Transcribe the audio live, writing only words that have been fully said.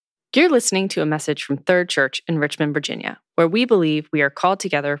You're listening to a message from Third Church in Richmond, Virginia, where we believe we are called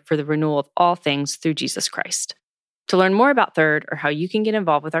together for the renewal of all things through Jesus Christ. To learn more about Third or how you can get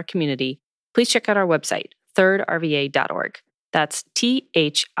involved with our community, please check out our website, thirdrva.org. That's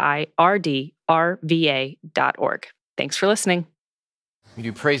THIRDRVA.org. Thanks for listening. We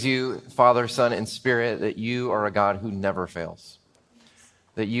do praise you, Father, Son, and Spirit, that you are a God who never fails,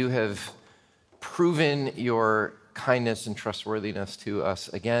 that you have proven your kindness and trustworthiness to us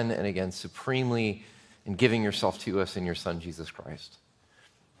again and again, supremely in giving yourself to us in your Son, Jesus Christ.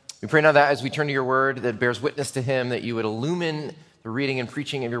 We pray now that as we turn to your word that bears witness to him, that you would illumine the reading and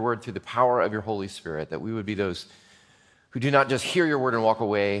preaching of your word through the power of your Holy Spirit, that we would be those who do not just hear your word and walk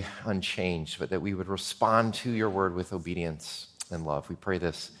away unchanged, but that we would respond to your word with obedience and love. We pray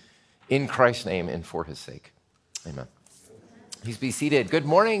this in Christ's name and for his sake. Amen. Please be seated. Good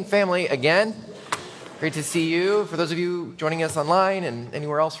morning, family, again. Great to see you. For those of you joining us online and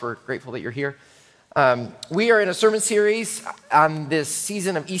anywhere else, we're grateful that you're here. We are in a sermon series on this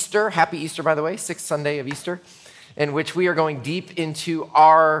season of Easter. Happy Easter, by the way, sixth Sunday of Easter, in which we are going deep into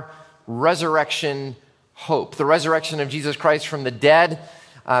our resurrection hope. The resurrection of Jesus Christ from the dead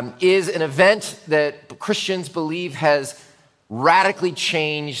is an event that Christians believe has radically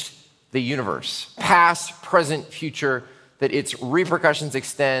changed the universe, past, present, future, that its repercussions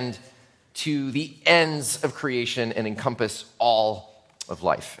extend to the ends of creation and encompass all of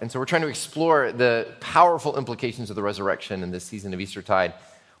life. And so we're trying to explore the powerful implications of the resurrection in this season of Eastertide.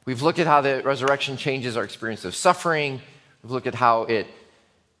 We've looked at how the resurrection changes our experience of suffering. We've looked at how it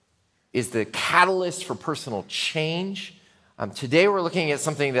is the catalyst for personal change. Today we're looking at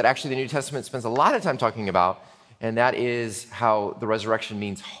something that actually the New Testament spends a lot of time talking about, and that is how the resurrection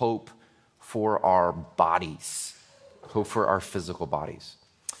means hope for our bodies, hope for our physical bodies.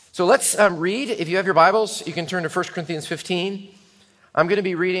 So let's read. If you have your Bibles, you can turn to 1 Corinthians 15. I'm going to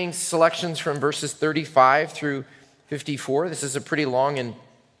be reading selections from verses 35 through 54. This is a pretty long and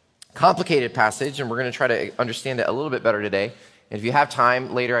complicated passage, and we're going to try to understand it a little bit better today. And if you have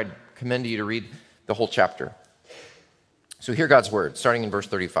time later, I'd commend you to read the whole chapter. So hear God's word, starting in verse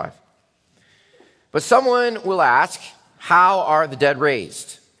 35. But someone will ask, how are the dead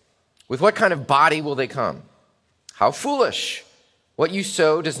raised? With what kind of body will they come? How foolish! What you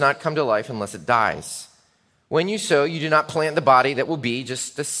sow does not come to life unless it dies. When you sow, you do not plant the body that will be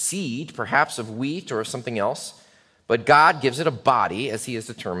just a seed, perhaps of wheat or something else, but God gives it a body as he has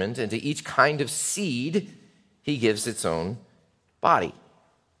determined, and to each kind of seed, he gives its own body.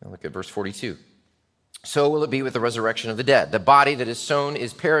 Now look at verse 42. So will it be with the resurrection of the dead. The body that is sown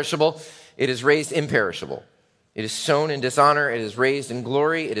is perishable, it is raised imperishable. It is sown in dishonor, it is raised in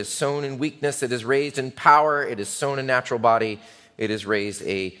glory. It is sown in weakness, it is raised in power. It is sown a natural body, it is raised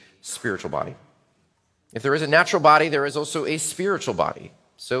a spiritual body. If there is a natural body, there is also a spiritual body.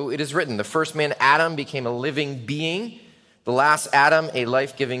 So it is written, the first man, Adam, became a living being. The last Adam, a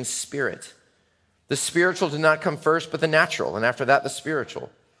life-giving spirit. The spiritual did not come first, but the natural, and after that, the spiritual.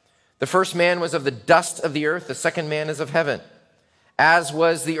 The first man was of the dust of the earth, the second man is of heaven. As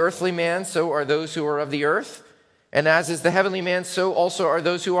was the earthly man, so are those who are of the earth. And as is the heavenly man, so also are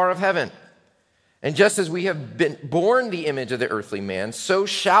those who are of heaven. And just as we have been borne the image of the earthly man, so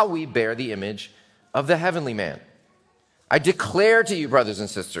shall we bear the image of the heavenly man. I declare to you, brothers and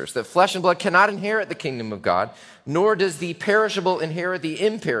sisters, that flesh and blood cannot inherit the kingdom of God, nor does the perishable inherit the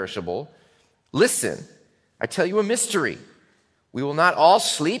imperishable. Listen, I tell you a mystery. We will not all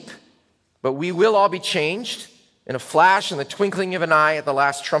sleep, but we will all be changed in a flash, in the twinkling of an eye, at the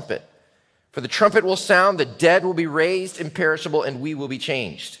last trumpet. For the trumpet will sound, the dead will be raised imperishable, and we will be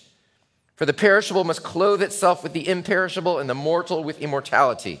changed. For the perishable must clothe itself with the imperishable, and the mortal with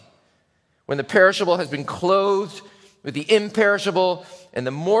immortality. When the perishable has been clothed with the imperishable, and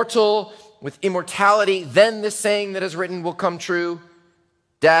the mortal with immortality, then this saying that is written will come true: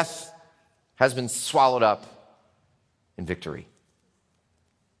 death has been swallowed up in victory.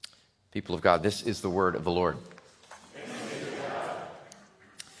 People of God, this is the word of the Lord.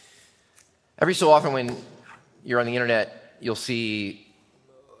 Every so often when you're on the internet, you'll see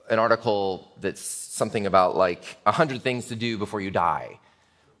an article that's something about like 100 things to do before you die,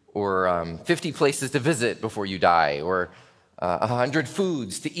 or 50 places to visit before you die, or 100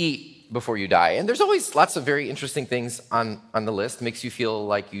 foods to eat before you die. And there's always lots of very interesting things on the list. Makes you feel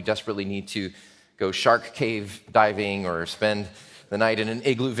like you desperately need to go shark cave diving, or spend the night in an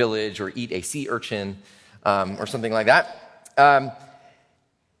igloo village, or eat a sea urchin, or something like that.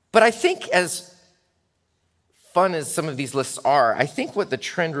 But I think as fun as some of these lists are, I think what the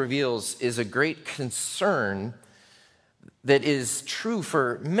trend reveals is a great concern that is true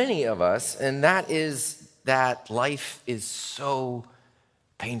for many of us, and that is that life is so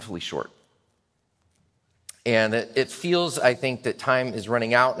painfully short. And it feels, I think, that time is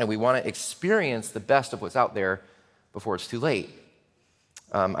running out and we want to experience the best of what's out there before it's too late.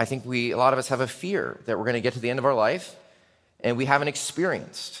 I think a lot of us have a fear that we're going to get to the end of our life and we haven't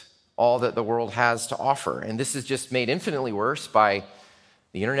experienced all that the world has to offer. And this is just made infinitely worse by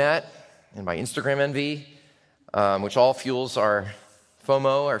the internet and by Instagram envy, which all fuels our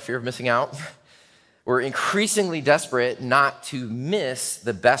FOMO, our fear of missing out. We're increasingly desperate not to miss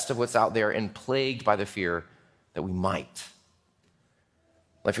the best of what's out there and plagued by the fear that we might.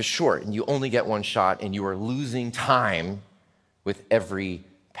 Life is short and you only get one shot and you are losing time with every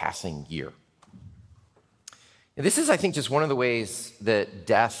passing year. And this is, I think, just one of the ways that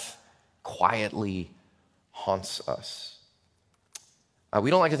death quietly haunts us.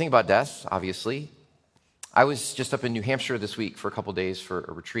 We don't like to think about death, obviously. I was just up in New Hampshire this week for a couple days for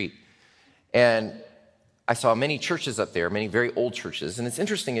a retreat. And I saw many churches up there, many very old churches. And it's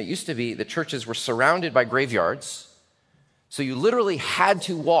interesting, it used to be that churches were surrounded by graveyards. So you literally had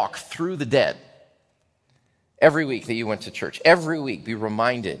to walk through the dead every week that you went to church. Every week be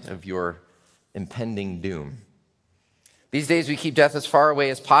reminded of your impending doom. These days we keep death as far away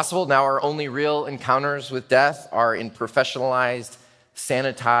as possible. Now our only real encounters with death are in professionalized,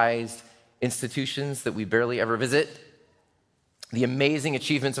 sanitized institutions that we barely ever visit. The amazing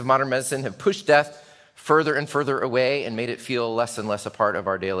achievements of modern medicine have pushed death further and further away and made it feel less and less a part of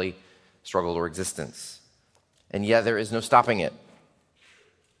our daily struggle or existence. And yet there is no stopping it.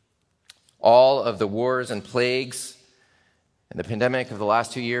 All of the wars and plagues and the pandemic of the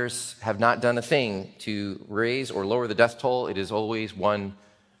last 2 years have not done a thing to raise or lower the death toll. It is always one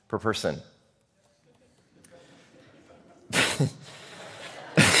per person.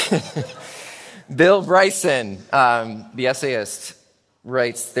 Bill Bryson, the essayist,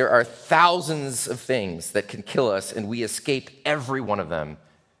 writes, "There are thousands of things that can kill us, and we escape every one of them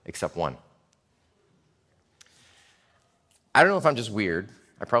except one." I don't know if I'm just weird.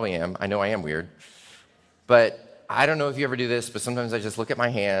 I probably am. I know I am weird. But I don't know if you ever do this, but sometimes I just look at my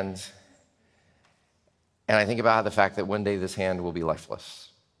hand and I think about the fact that one day this hand will be lifeless.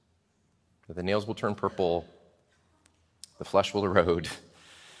 That the nails will turn purple, the flesh will erode,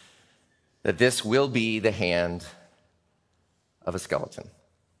 that this will be the hand of a skeleton.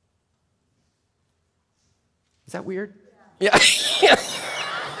 Is that weird? Yeah.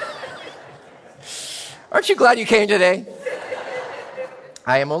 Aren't you glad you came today?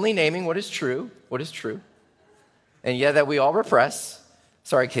 I am only naming what is true, and yet that we all repress.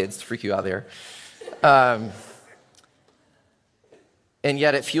 Sorry, kids, to freak you out there. And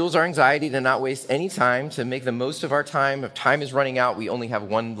yet it fuels our anxiety to not waste any time, to make the most of our time. If time is running out, we only have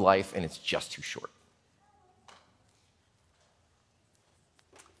one life, and it's just too short.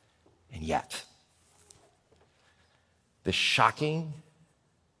 And yet, the shocking,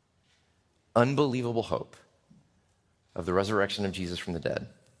 unbelievable hope of the resurrection of Jesus from the dead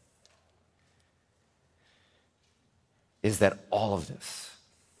is that all of this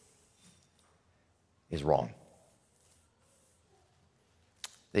is wrong.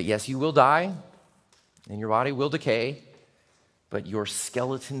 That yes, you will die and your body will decay, but your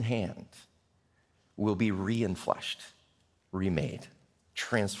skeleton hand will be re-enfleshed, remade,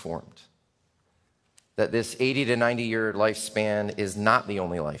 transformed. That this 80 to 90 year lifespan is not the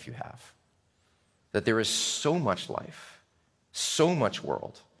only life you have. That there is so much life, so much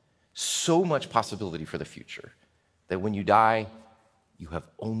world, so much possibility for the future, that when you die, you have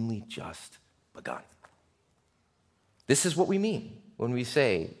only just begun. This is what we mean when we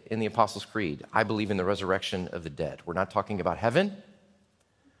say in the Apostles' Creed, I believe in the resurrection of the dead. We're not talking about heaven.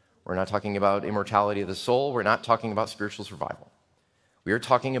 We're not talking about immortality of the soul. We're not talking about spiritual survival. We are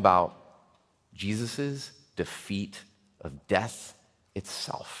talking about Jesus' defeat of death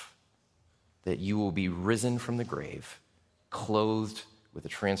itself. That you will be risen from the grave, clothed with a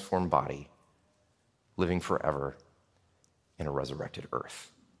transformed body, living forever in a resurrected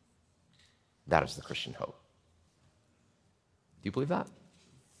earth. That is the Christian hope. Do you believe that?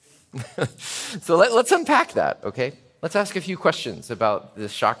 So let's unpack that, okay? Let's ask a few questions about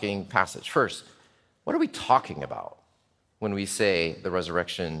this shocking passage. First, what are we talking about when we say the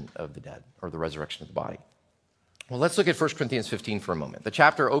resurrection of the dead or the resurrection of the body? Well, let's look at 1 Corinthians 15 for a moment. The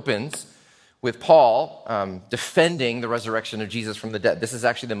chapter opens with Paul defending the resurrection of Jesus from the dead. This is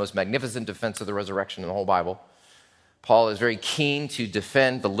actually the most magnificent defense of the resurrection in the whole Bible. Paul is very keen to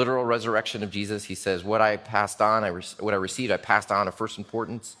defend the literal resurrection of Jesus. He says, what I received, I passed on of first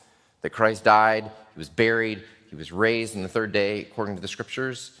importance, that Christ died, he was buried, he was raised on the third day according to the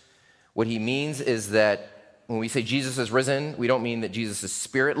scriptures. What he means is that when we say Jesus is risen, we don't mean that Jesus'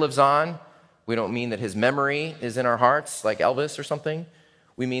 spirit lives on. We don't mean that his memory is in our hearts like Elvis or something.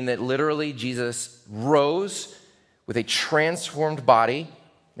 We mean that literally Jesus rose with a transformed body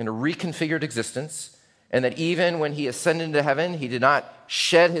and a reconfigured existence, and that even when he ascended into heaven, he did not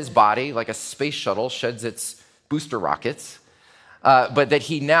shed his body like a space shuttle sheds its booster rockets, but that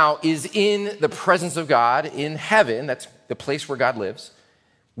he now is in the presence of God in heaven, that's the place where God lives,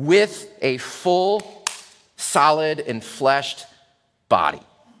 with a full, solid, and fleshed body,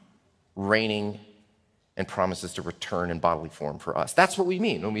 reigning and promises to return in bodily form for us. That's what we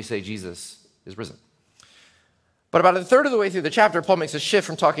mean when we say Jesus is risen. But about a third of the way through the chapter, Paul makes a shift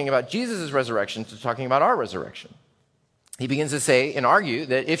from talking about Jesus' resurrection to talking about our resurrection. He begins to say and argue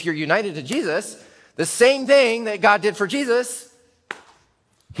that if you're united to Jesus, the same thing that God did for Jesus,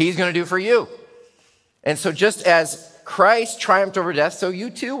 he's going to do for you. And so just as Christ triumphed over death, so you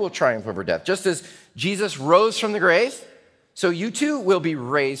too will triumph over death. Just as Jesus rose from the grave, so you too will be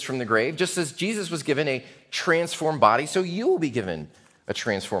raised from the grave. Just as Jesus was given a transformed body, so you will be given a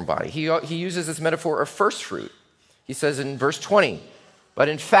transformed body. He uses this metaphor of first fruit. He says in verse 20, but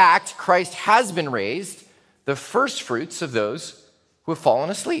in fact, Christ has been raised, the first fruits of those who have fallen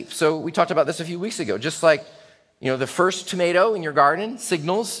asleep. So we talked about this a few weeks ago. Just like, the first tomato in your garden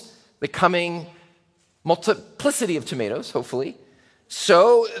signals the coming multiplicity of tomatoes, hopefully.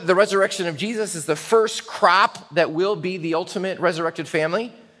 So the resurrection of Jesus is the first crop that will be the ultimate resurrected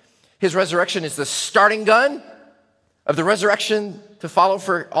family. His resurrection is the starting gun of the resurrection to follow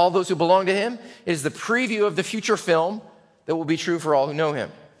for all those who belong to him. It is the preview of the future film that will be true for all who know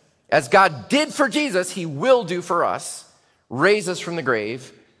him. As God did for Jesus, he will do for us, raise us from the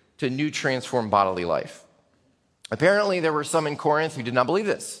grave to new transformed bodily life. Apparently, there were some in Corinth who did not believe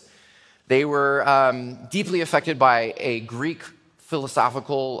this. They were deeply affected by a Greek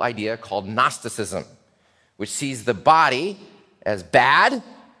philosophical idea called Gnosticism, which sees the body as bad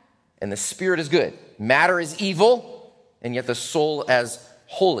and the spirit as good. Matter is evil, and yet the soul as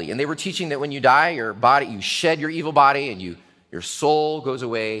holy. And they were teaching that when you die, your body, you shed your evil body, and your soul goes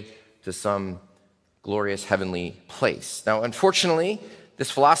away to some glorious heavenly place. Now, unfortunately,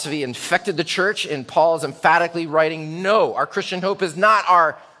 this philosophy infected the church, and Paul is emphatically writing, no, our Christian hope is not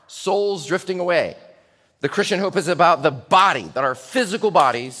our souls drifting away. The Christian hope is about the body, that our physical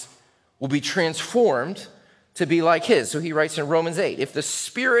bodies will be transformed to be like his. So he writes in Romans 8, if the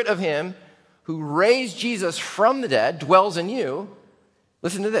spirit of him who raised Jesus from the dead dwells in you,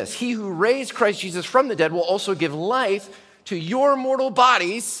 listen to this, he who raised Christ Jesus from the dead will also give life to your mortal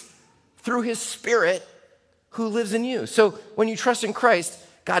bodies through his spirit who lives in you. So when you trust in Christ,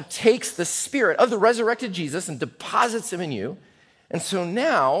 God takes the spirit of the resurrected Jesus and deposits him in you. And so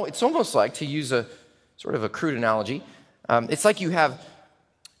now it's almost like, to use a sort of a crude analogy, it's like you have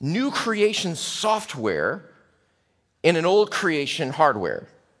new creation software in an old creation hardware,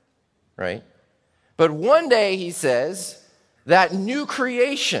 right? But one day, he says, that new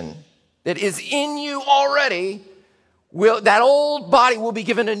creation that is in you already, that old body will be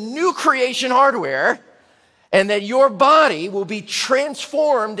given a new creation hardware, and that your body will be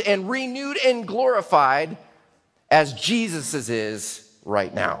transformed and renewed and glorified as Jesus's is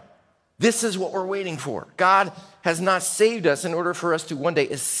right now. This is what we're waiting for. God has not saved us in order for us to one day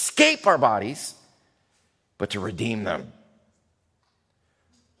escape our bodies, but to redeem them.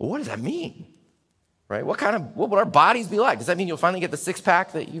 Well, what does that mean? Right? What would our bodies be like? Does that mean you'll finally get the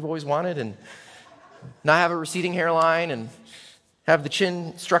six-pack that you've always wanted and not have a receding hairline and have the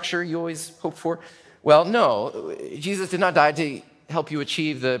chin structure you always hoped for? Well, no. Jesus did not die to help you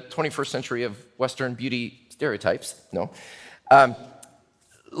achieve the 21st century of Western beauty stereotypes. No.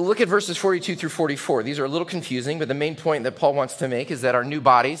 Look at verses 42 through 44. These are a little confusing, but the main point that Paul wants to make is that our new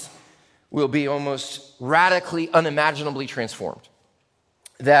bodies will be almost radically, unimaginably transformed.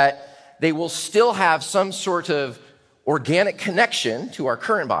 That they will still have some sort of organic connection to our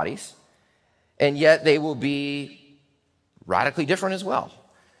current bodies, and yet they will be radically different as well.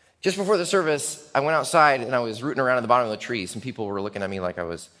 Just before the service, I went outside and I was rooting around at the bottom of the tree. Some people were looking at me like I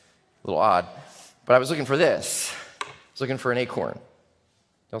was a little odd, but I was looking for this. I was looking for an acorn.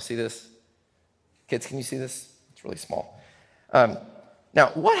 Y'all see this? Kids, can you see this? It's really small. Now,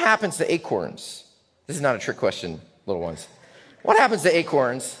 what happens to acorns? This is not a trick question, little ones. What happens to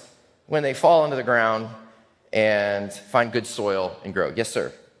acorns when they fall into the ground and find good soil and grow? Yes,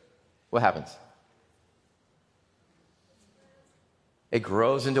 sir. What happens? It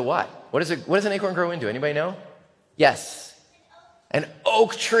grows into what? What does an acorn grow into? Anybody know? Yes. An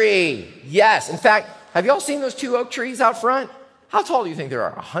oak tree. Yes. In fact, have you all seen those two oak trees out front? How tall do you think they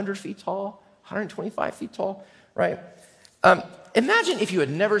are? 100 feet tall? 125 feet tall? Right? Imagine if you had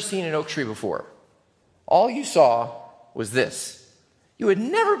never seen an oak tree before. All you saw was this. You would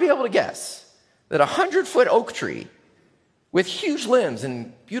never be able to guess that a 100-foot oak tree with huge limbs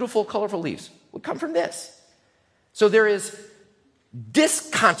and beautiful, colorful leaves would come from this. So there is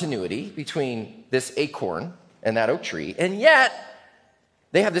discontinuity between this acorn and that oak tree, and yet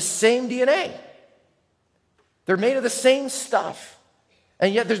they have the same DNA. They're made of the same stuff,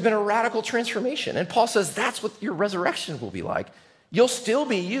 and yet there's been a radical transformation. And Paul says that's what your resurrection will be like. You'll still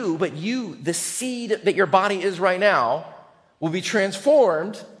be you, but you, the seed that your body is right now, will be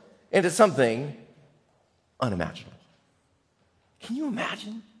transformed into something unimaginable. Can you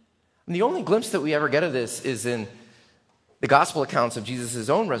imagine? And the only glimpse that we ever get of this is in the gospel accounts of Jesus'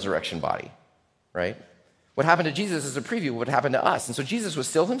 own resurrection body, right? What happened to Jesus is a preview of what happened to us. And so Jesus was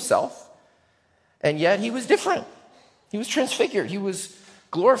still himself, and yet he was different. He was transfigured. He was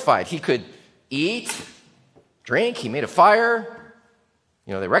glorified. He could eat, drink. He made a fire.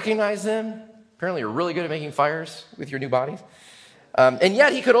 They recognized him. Apparently, you're really good at making fires with your new bodies. And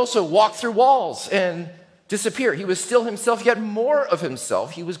yet, he could also walk through walls and disappear. He was still himself, yet more of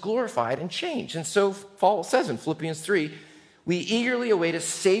himself. He was glorified and changed. And so, Paul says in Philippians 3, we eagerly await a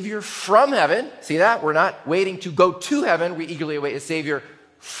Savior from heaven. See that? We're not waiting to go to heaven. We eagerly await a Savior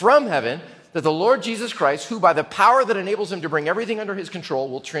from heaven, that the Lord Jesus Christ, who by the power that enables him to bring everything under his control,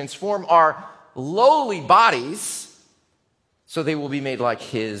 will transform our lowly bodies so they will be made like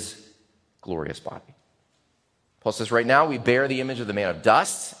his glorious body. Paul says, right now we bear the image of the man of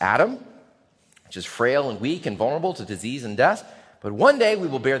dust, Adam, which is frail and weak and vulnerable to disease and death. But one day we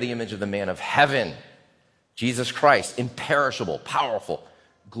will bear the image of the man of heaven, Jesus Christ, imperishable, powerful,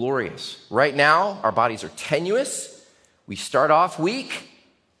 glorious. Right now, our bodies are tenuous. We start off weak,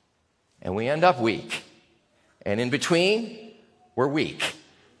 and we end up weak. And in between, we're weak,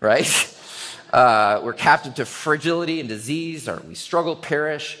 right? We're captive to fragility and disease. We struggle,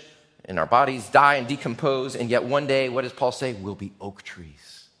 perish, and our bodies die and decompose. And yet one day, what does Paul say? We'll be oak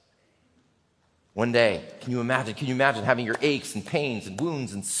trees. One day, can you imagine? Can you imagine having your aches and pains and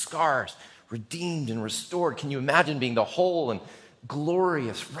wounds and scars redeemed and restored? Can you imagine being the whole and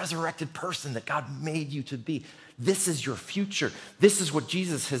glorious, resurrected person that God made you to be? This is your future. This is what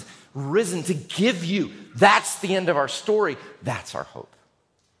Jesus has risen to give you. That's the end of our story. That's our hope.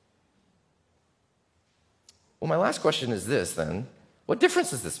 Well, my last question is this then. What difference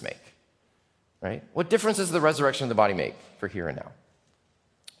does this make? Right? What difference does the resurrection of the body make for here and now?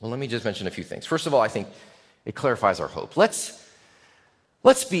 Well, let me just mention a few things. First of all, I think it clarifies our hope. Let's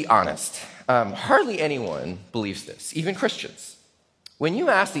be honest. Hardly anyone believes this, even Christians. When you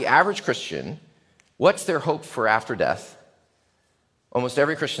ask the average Christian, what's their hope for after death? Almost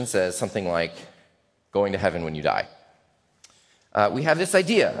every Christian says something like going to heaven when you die. We have this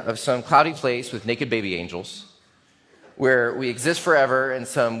idea of some cloudy place with naked baby angels where we exist forever in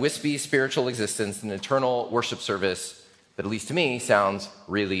some wispy spiritual existence, an eternal worship service that, at least to me, sounds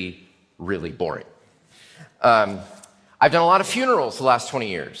really, really boring. I've done a lot of funerals the last 20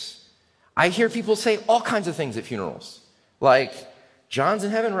 years. I hear people say all kinds of things at funerals, like, John's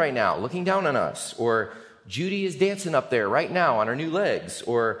in heaven right now, looking down on us, or Judy is dancing up there right now on her new legs,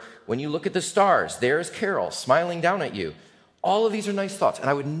 or when you look at the stars, there's Carol smiling down at you. All of these are nice thoughts, and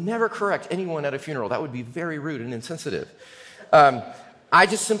I would never correct anyone at a funeral. That would be very rude and insensitive. I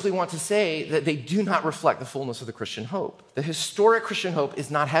just simply want to say that they do not reflect the fullness of the Christian hope. The historic Christian hope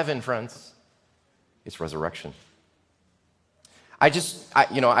is not heaven, friends. It's resurrection.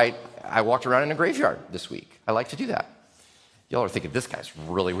 I walked around in a graveyard this week. I like to do that. Y'all are thinking, this guy's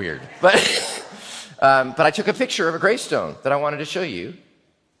really weird. But I took a picture of a gravestone that I wanted to show you.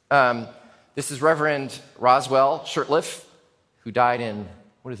 This is Reverend Roswell Shurtleff, who died in,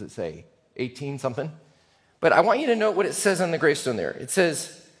 what does it say, 18-something? But I want you to note what it says on the gravestone there. It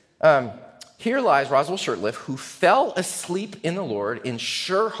says, here lies Roswell Shurtleff, who fell asleep in the Lord in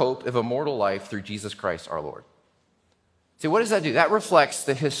sure hope of immortal life through Jesus Christ our Lord. See, what does that do? That reflects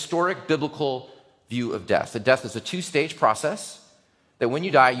the historic biblical view of death. That death is a two-stage process, that when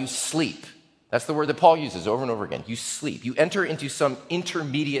you die, you sleep. That's the word that Paul uses over and over again. You sleep. You enter into some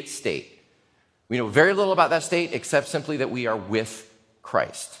intermediate state. We know very little about that state except simply that we are with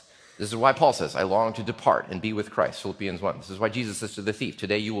Christ. This is why Paul says, I long to depart and be with Christ, Philippians 1. This is why Jesus says to the thief,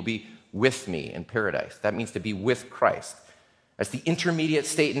 today you will be with me in paradise. That means to be with Christ. That's the intermediate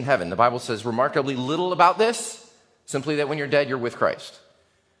state in heaven. The Bible says remarkably little about this, simply that when you're dead, you're with Christ.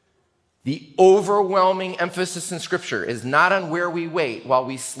 The overwhelming emphasis in Scripture is not on where we wait while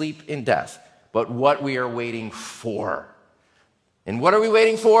we sleep in death, but what we are waiting for. And what are we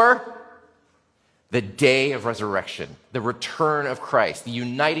waiting for? The day of resurrection, the return of Christ, the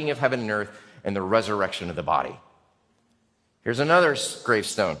uniting of heaven and earth, and the resurrection of the body. Here's another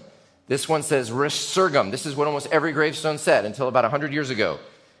gravestone. This one says Resurgam. This is what almost every gravestone said until about 100 years ago.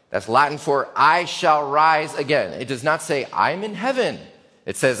 That's Latin for I shall rise again. It does not say I'm in heaven.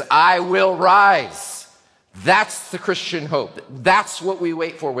 It says I will rise. That's the Christian hope. That's what we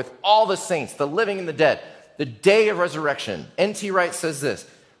wait for with all the saints, the living and the dead, the day of resurrection. N.T. Wright says this: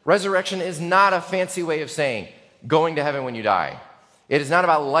 resurrection is not a fancy way of saying going to heaven when you die. It is not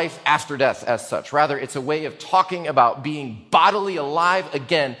about life after death as such. Rather, it's a way of talking about being bodily alive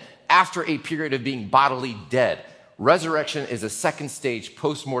again after a period of being bodily dead. Resurrection is a second stage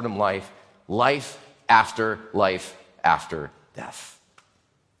post-mortem life, life after death.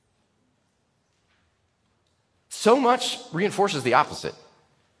 So much reinforces the opposite.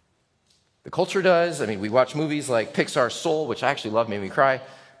 The culture does. I mean, we watch movies like Pixar's Soul, which I actually love, made me cry,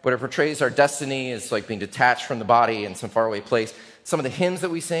 but it portrays our destiny as like being detached from the body in some faraway place. Some of the hymns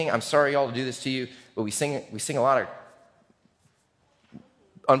that we sing, I'm sorry y'all to do this to you, but we sing a lot of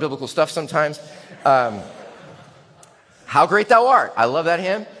unbiblical stuff sometimes. How great thou art. I love that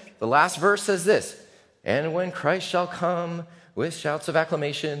hymn. The last verse says this: and when Christ shall come with shouts of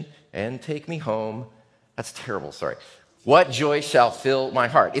acclamation and take me home. That's terrible, sorry. What joy shall fill my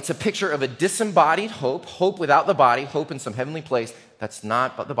heart? It's a picture of a disembodied hope, hope without the body, hope in some heavenly place. That's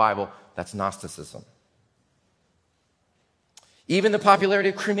not but the Bible, that's Gnosticism. Even the popularity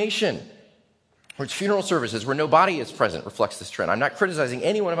of cremation, or funeral services where no body is present, reflects this trend. I'm not criticizing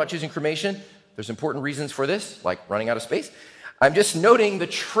anyone about choosing cremation. There's important reasons for this, like running out of space. I'm just noting the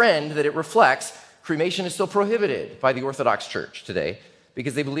trend that it reflects. Cremation is still prohibited by the Orthodox Church today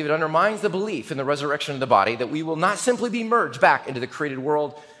because they believe it undermines the belief in the resurrection of the body, that we will not simply be merged back into the created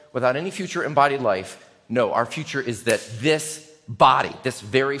world without any future embodied life. No, our future is that this body, this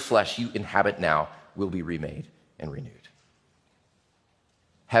very flesh you inhabit now, will be remade and renewed.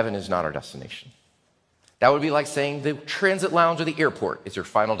 Heaven is not our destination. That would be like saying the transit lounge or the airport is your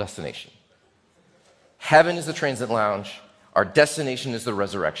final destination. Heaven is the transit lounge. Our destination is the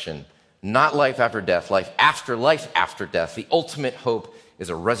resurrection, not life after death, life after death. The ultimate hope is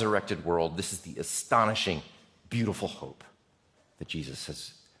a resurrected world. This is the astonishing, beautiful hope that Jesus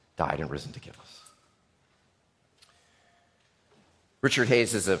has died and risen to give us. Richard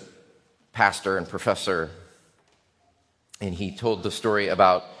Hayes is a pastor and professor, and he told the story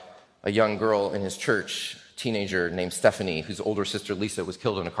about a young girl in his church, a teenager named Stephanie, whose older sister Lisa was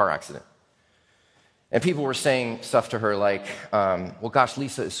killed in a car accident. And people were saying stuff to her like, well, gosh,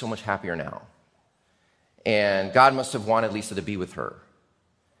 Lisa is so much happier now. And God must have wanted Lisa to be with her.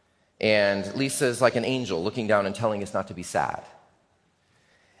 And Lisa is like an angel looking down and telling us not to be sad.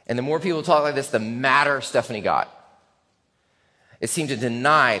 And the more people talk like this, the madder Stephanie got. It seemed to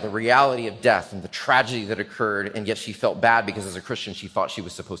deny the reality of death and the tragedy that occurred, and yet she felt bad because as a Christian, she thought she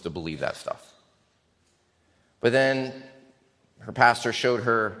was supposed to believe that stuff. But then her pastor showed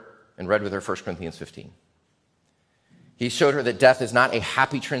her and read with her 1 Corinthians 15. He showed her that death is not a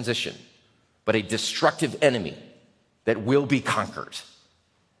happy transition, but a destructive enemy that will be conquered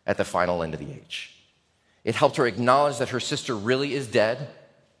at the final end of the age. It helped her acknowledge that her sister really is dead.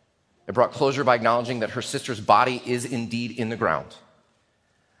 It brought closure by acknowledging that her sister's body is indeed in the ground,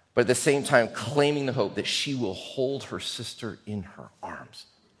 but at the same time claiming the hope that she will hold her sister in her arms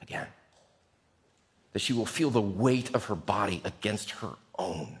again, that she will feel the weight of her body against her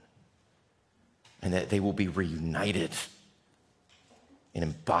own, and that they will be reunited in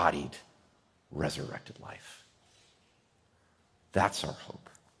embodied, resurrected life. That's our hope.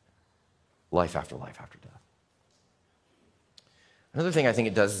 Life after death. Another thing I think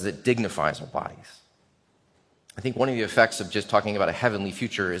it does is it dignifies our bodies. I think one of the effects of just talking about a heavenly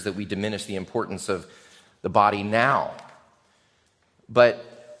future is that we diminish the importance of the body now. But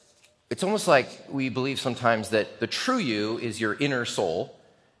it's almost like we believe sometimes that the true you is your inner soul,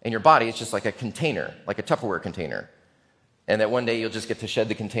 and your body is just like a container, like a Tupperware container. And that one day you'll just get to shed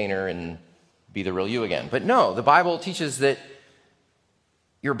the container and be the real you again. But no, the Bible teaches that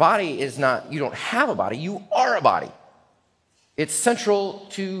your body is not, you don't have a body, you are a body. It's central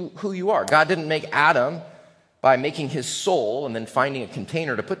to who you are. God didn't make Adam by making his soul and then finding a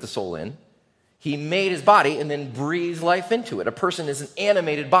container to put the soul in. He made his body and then breathed life into it. A person is an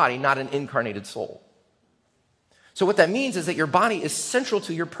animated body, not an incarnated soul. So what that means is that your body is central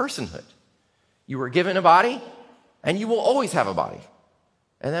to your personhood. You were given a body, and you will always have a body.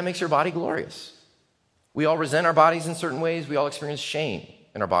 And that makes your body glorious. We all resent our bodies in certain ways. We all experience shame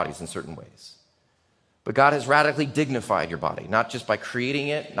in our bodies in certain ways. But God has radically dignified your body, not just by creating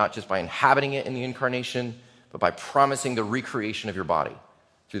it, not just by inhabiting it in the incarnation, but by promising the recreation of your body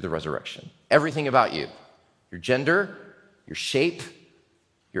through the resurrection. Everything about you, your gender, your shape,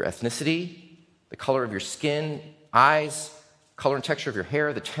 your ethnicity, the color of your skin, eyes, color and texture of your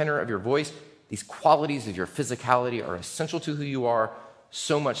hair, the tenor of your voice, these qualities of your physicality are essential to who you are,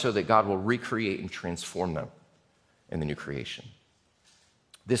 so much so that God will recreate and transform them in the new creation.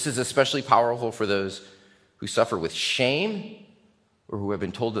 This is especially powerful for those who suffer with shame or who have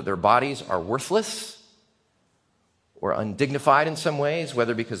been told that their bodies are worthless or undignified in some ways,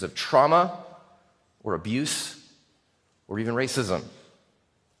 whether because of trauma or abuse or even racism.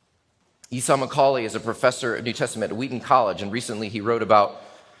 Esau McCaulley is a professor of New Testament at Wheaton College, and recently he wrote about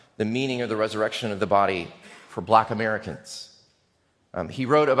the meaning of the resurrection of the body for Black Americans. He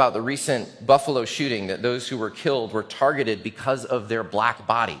wrote about the recent Buffalo shooting, that those who were killed were targeted because of their black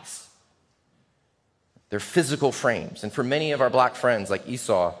bodies, their physical frames. And for many of our black friends like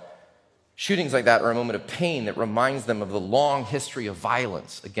Esau, shootings like that are a moment of pain that reminds them of the long history of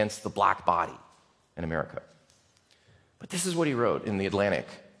violence against the black body in America. But this is what he wrote in The Atlantic,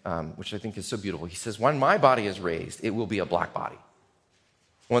 which I think is so beautiful. He says, "When my body is raised, it will be a black body,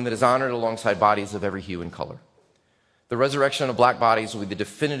 one that is honored alongside bodies of every hue and color. The resurrection of black bodies will be the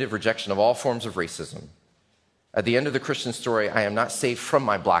definitive rejection of all forms of racism. At the end of the Christian story, I am not saved from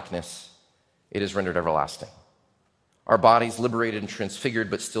my blackness. It is rendered everlasting. Our bodies, liberated and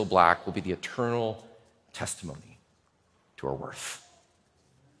transfigured but still black, will be the eternal testimony to our worth."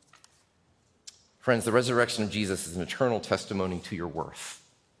 Friends, the resurrection of Jesus is an eternal testimony to your worth.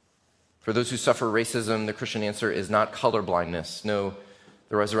 For those who suffer racism, the Christian answer is not colorblindness. No,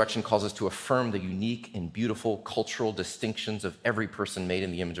 the resurrection calls us to affirm the unique and beautiful cultural distinctions of every person made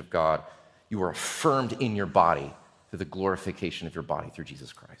in the image of God. You are affirmed in your body through the glorification of your body through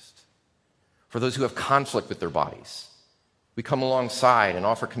Jesus Christ. For those who have conflict with their bodies, we come alongside and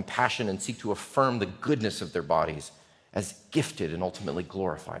offer compassion and seek to affirm the goodness of their bodies as gifted and ultimately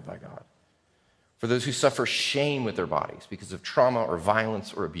glorified by God. For those who suffer shame with their bodies because of trauma or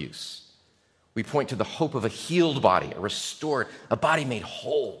violence or abuse, we point to the hope of a healed body, a restored, a body made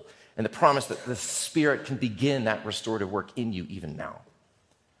whole, and the promise that the Spirit can begin that restorative work in you even now.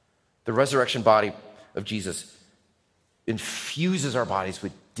 The resurrection body of Jesus infuses our bodies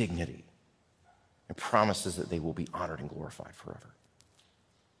with dignity and promises that they will be honored and glorified forever.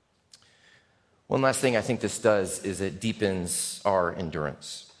 One last thing I think this does is it deepens our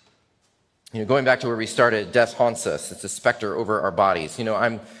endurance. Going back to where we started, death haunts us. It's a specter over our bodies.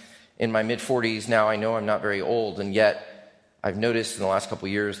 I'm in my mid-40s now. I know I'm not very old, and yet I've noticed in the last couple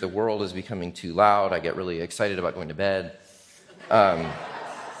of years the world is becoming too loud. I get really excited about going to bed.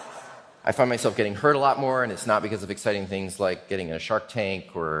 I find myself getting hurt a lot more, and it's not because of exciting things like getting in a Shark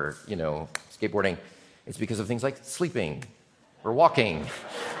Tank or, skateboarding. It's because of things like sleeping or walking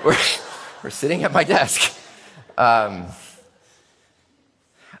or sitting at my desk.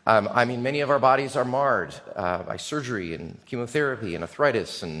 Many of our bodies are marred by surgery and chemotherapy and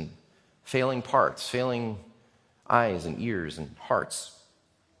arthritis and failing parts, failing eyes and ears and hearts.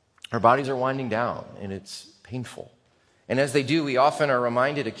 Our bodies are winding down, and it's painful. And as they do, we often are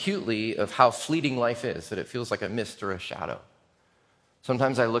reminded acutely of how fleeting life is, that it feels like a mist or a shadow.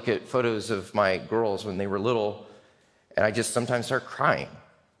 Sometimes I look at photos of my girls when they were little, and I just sometimes start crying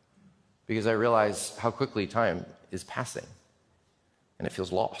because I realize how quickly time is passing, and it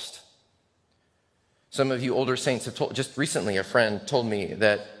feels lost. Some of you older saints have told, just recently a friend told me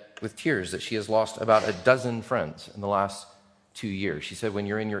that with tears that she has lost about a dozen friends in the last 2 years. She said, when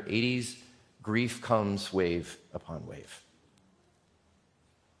you're in your 80s, grief comes wave upon wave.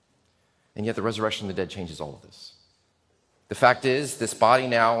 And yet the resurrection of the dead changes all of this. The fact is, this body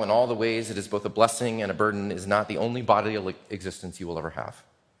now, in all the ways it is both a blessing and a burden, is not the only bodily existence you will ever have.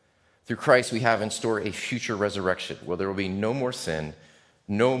 Through Christ, we have in store a future resurrection where there will be no more sin,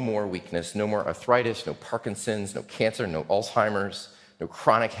 no more weakness, no more arthritis, no Parkinson's, no cancer, no Alzheimer's, no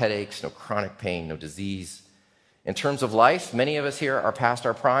chronic headaches, no chronic pain, no disease. In terms of life, many of us here are past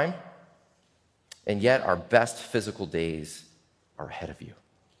our prime, and yet our best physical days are ahead of you,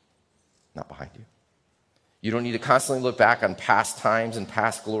 not behind you. You don't need to constantly look back on past times and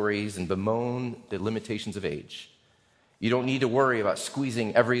past glories and bemoan the limitations of age. You don't need to worry about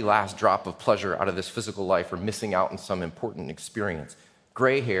squeezing every last drop of pleasure out of this physical life or missing out on some important experience.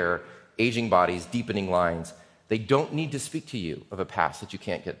 Gray hair, aging bodies, deepening lines, they don't need to speak to you of a past that you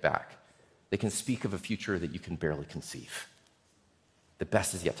can't get back. They can speak of a future that you can barely conceive. The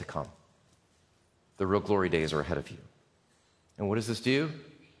best is yet to come. The real glory days are ahead of you. And what does this do?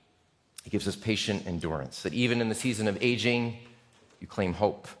 It gives us patient endurance, that even in the season of aging, you claim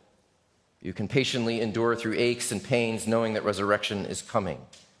hope. You can patiently endure through aches and pains, knowing that resurrection is coming.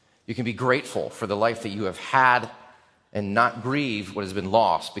 You can be grateful for the life that you have had and not grieve what has been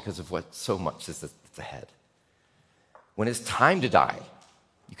lost because of what so much is ahead. When it's time to die,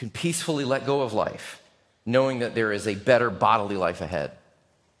 you can peacefully let go of life, knowing that there is a better bodily life ahead.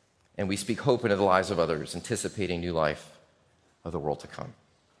 And we speak hope into the lives of others, anticipating new life of the world to come.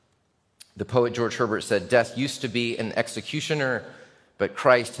 The poet George Herbert said, "Death used to be an executioner, but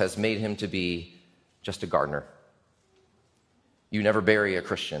Christ has made him to be just a gardener." You never bury a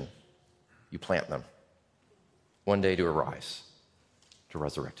Christian, you plant them, one day to arise to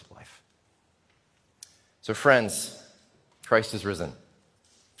resurrected life. So friends, Christ is risen.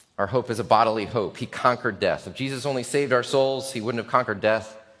 Our hope is a bodily hope. He conquered death. If Jesus only saved our souls, he wouldn't have conquered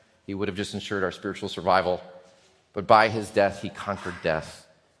death. He would have just ensured our spiritual survival. But by his death, he conquered death.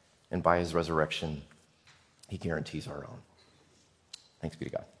 And by his resurrection, he guarantees our own. Thanks be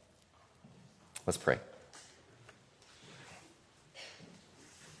to God. Let's pray.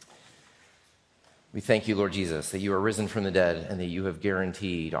 We thank you, Lord Jesus, that you are risen from the dead and that you have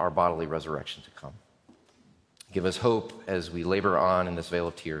guaranteed our bodily resurrection to come. Give us hope as we labor on in this vale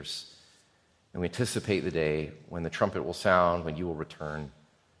of tears, and we anticipate the day when the trumpet will sound, when you will return.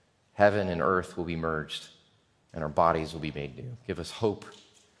 Heaven and earth will be merged, and our bodies will be made new. Give us hope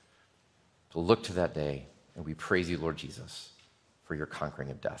to look to that day, and we praise you, Lord Jesus, for your conquering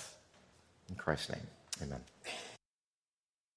of death. In Christ's name, amen.